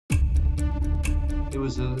It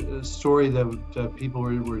was a story that people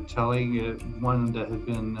were telling, one that had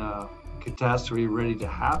been catastrophe ready to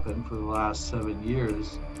happen for the last 7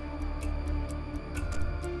 years.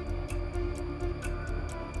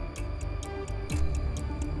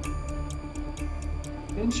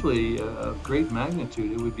 Potentially of great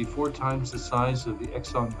magnitude. It would be 4 times the size of the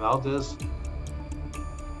Exxon Valdez.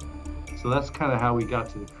 So that's kind of how we got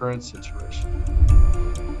to the current situation.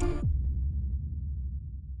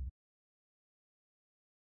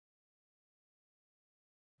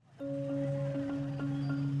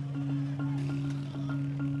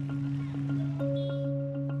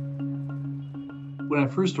 When I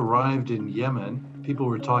first arrived in Yemen, people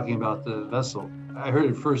were talking about the vessel. I heard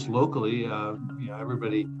it first locally.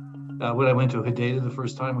 Everybody. When I went to Hodeida the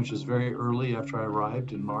first time, which was very early after I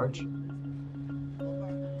arrived in March.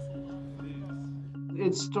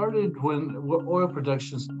 It started when oil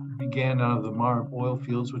production began out of the Marib oil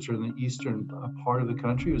fields, which are in the eastern part of the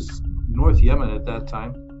country. It was North Yemen at that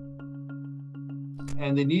time.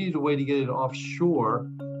 And they needed a way to get it offshore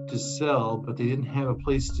to sell, but they didn't have a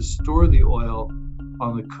place to store the oil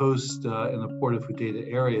on the coast in the port of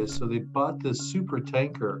Hodeida area. So they bought this super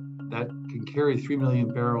tanker that can carry 3 million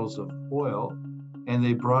barrels of oil, and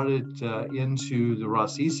they brought it into the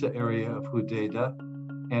Ras Isa area of Hodeida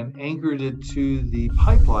and anchored it to the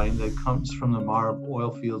pipeline that comes from the Marib oil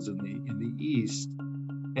fields in the east.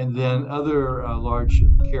 And then other large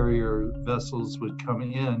carrier vessels would come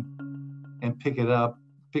in and pick up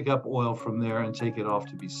oil from there and take it off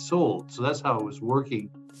to be sold. So that's how it was working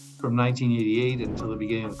from 1988 until the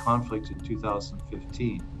beginning of the conflict in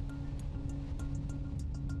 2015.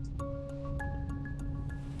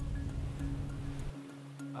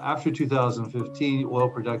 After 2015, oil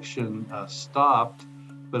production stopped,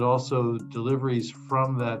 but also deliveries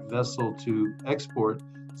from that vessel to export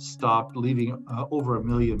stopped, leaving over 1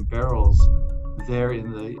 million barrels there in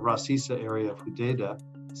the Ras Isa area of Hodeida,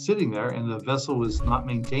 sitting there, and the vessel was not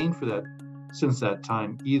maintained since that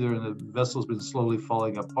time either, and the vessel's been slowly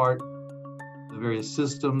falling apart. The various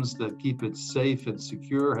systems that keep it safe and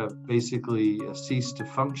secure have basically ceased to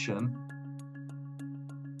function.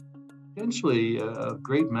 Potentially of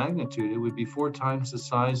great magnitude. It would be 4 times the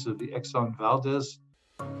size of the Exxon Valdez.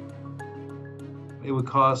 It would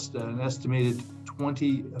cost an estimated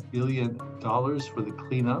 $20 billion for the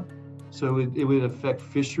cleanup. So it would affect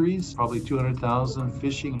fisheries. Probably 200,000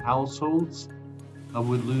 fishing households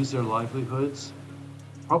would lose their livelihoods,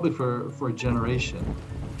 probably for a generation.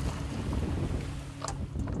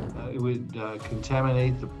 It would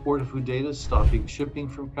contaminate the port of Hodeida, stopping shipping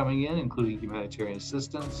from coming in, including humanitarian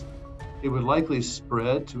assistance. It would likely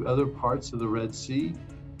spread to other parts of the Red Sea,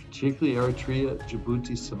 particularly Eritrea,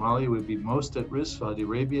 Djibouti, Somalia would be most at risk, Saudi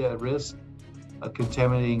Arabia at risk,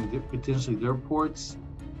 contaminating potentially their ports,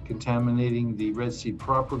 contaminating the Red Sea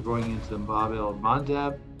proper, going into the Bab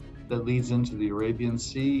el-Mandab that leads into the Arabian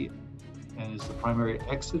Sea and is the primary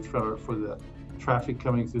exit for the traffic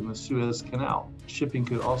coming through the Suez Canal. Shipping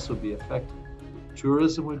could also be affected.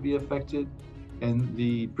 Tourism would be affected, and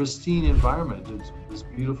the pristine environment, this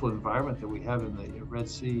beautiful environment that we have in the Red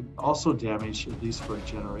Sea, also damaged at least for a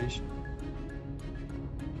generation.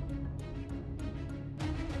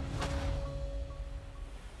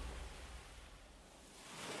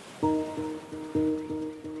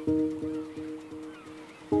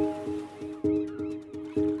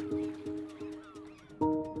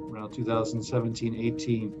 Around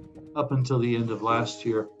 2017-18, up until the end of last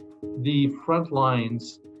year, the front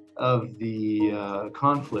lines of the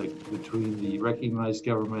conflict between the recognized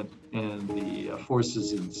government and the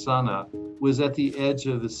forces in Sana'a was at the edge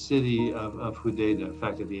of the city of Hodeida, in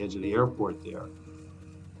fact, at the edge of the airport there.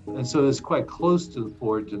 And so it's quite close to the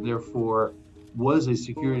port, and therefore was a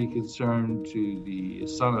security concern to the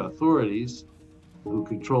Sana'a authorities who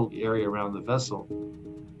controlled the area around the vessel.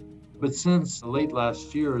 But since late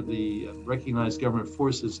last year, the recognized government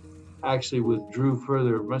forces actually withdrew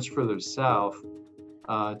much further south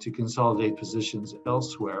to consolidate positions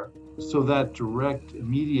elsewhere. So that direct,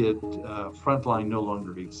 immediate front line no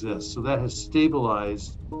longer exists. So that has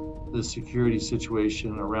stabilized the security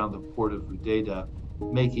situation around the port of Hodeida,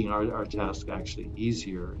 making our task actually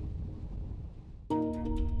easier.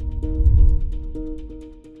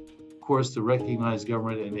 Of course, the recognized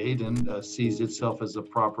government in Aden sees itself as the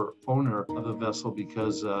proper owner of the vessel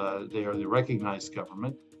because they are the recognized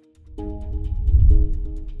government.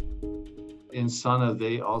 In Sana'a,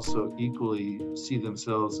 they also equally see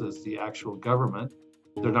themselves as the actual government.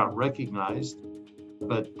 They're not recognized,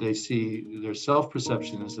 but they see their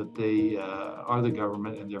self-perception is that they are the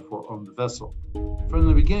government and therefore own the vessel. From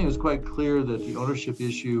the beginning, it was quite clear that the ownership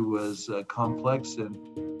issue was complex and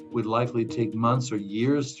would likely take months or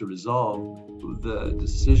years to resolve. The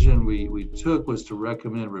decision we took was to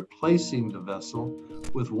recommend replacing the vessel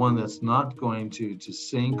with one that's not going to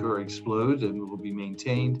sink or explode and will be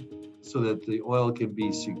maintained so that the oil can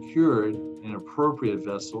be secured in an appropriate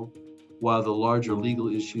vessel while the larger legal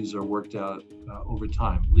issues are worked out over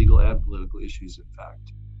time, legal and political issues, in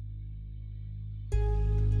fact.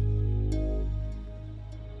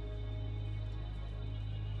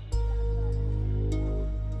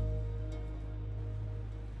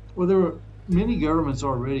 Well, there were many governments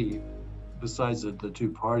already, besides the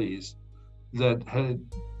two parties, that had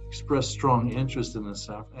expressed strong interest in this.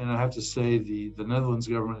 And I have to say the Netherlands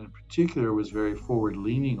government in particular was very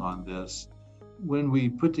forward-leaning on this. When we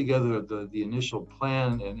put together the initial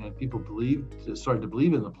plan and people started to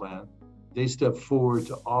believe in the plan, they stepped forward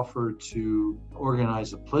to offer to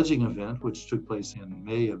organize a pledging event, which took place in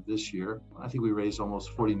May of this year. I think we raised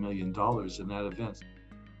almost $40 million in that event.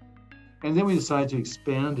 And then we decided to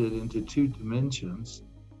expand it into two dimensions.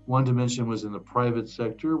 One dimension was in the private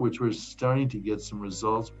sector, which we're starting to get some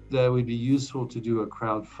results that would be useful to do a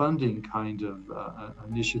crowdfunding kind of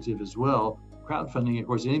initiative as well. Crowdfunding, of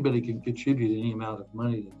course, anybody can contribute any amount of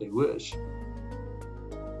money that they wish.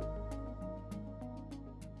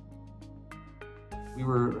 We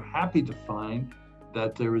were happy to find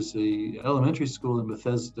that there was an elementary school in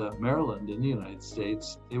Bethesda, Maryland, in the United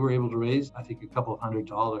States. They were able to raise, I think, a couple of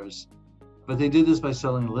 $100. But they did this by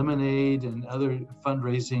selling lemonade and other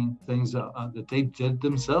fundraising things that they did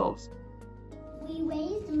themselves. We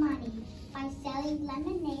raised money by selling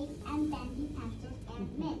lemonade and bendy pencils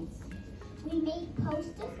and mints. We made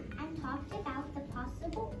posters and talked about the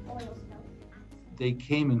possible oil spill. They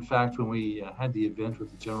came, in fact, when we had the event with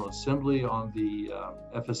the General Assembly on the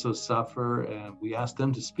FSO صافر, and we asked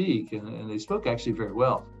them to speak, and they spoke actually very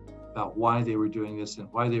well about why they were doing this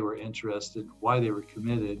and why they were interested, why they were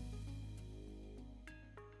committed.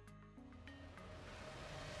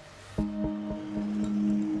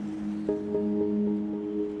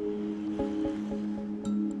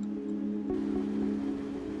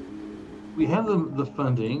 We have the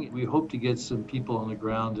funding. We hope to get some people on the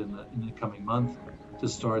ground in the coming month to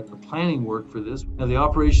start the planning work for this. Now, the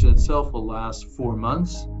operation itself will last 4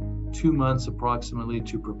 months, 2 months approximately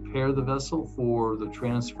to prepare the vessel for the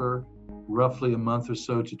transfer, roughly a month or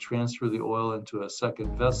so to transfer the oil into a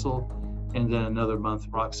second vessel, and then another month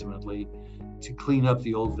approximately to clean up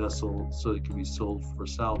the old vessel so it can be sold for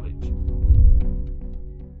salvage.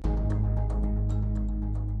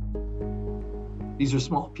 These are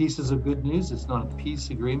small pieces of good news. It's not a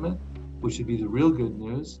peace agreement, which would be the real good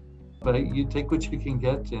news, but you take what you can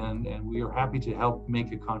get, and we are happy to help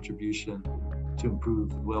make a contribution to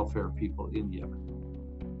improve the welfare of people in Yemen.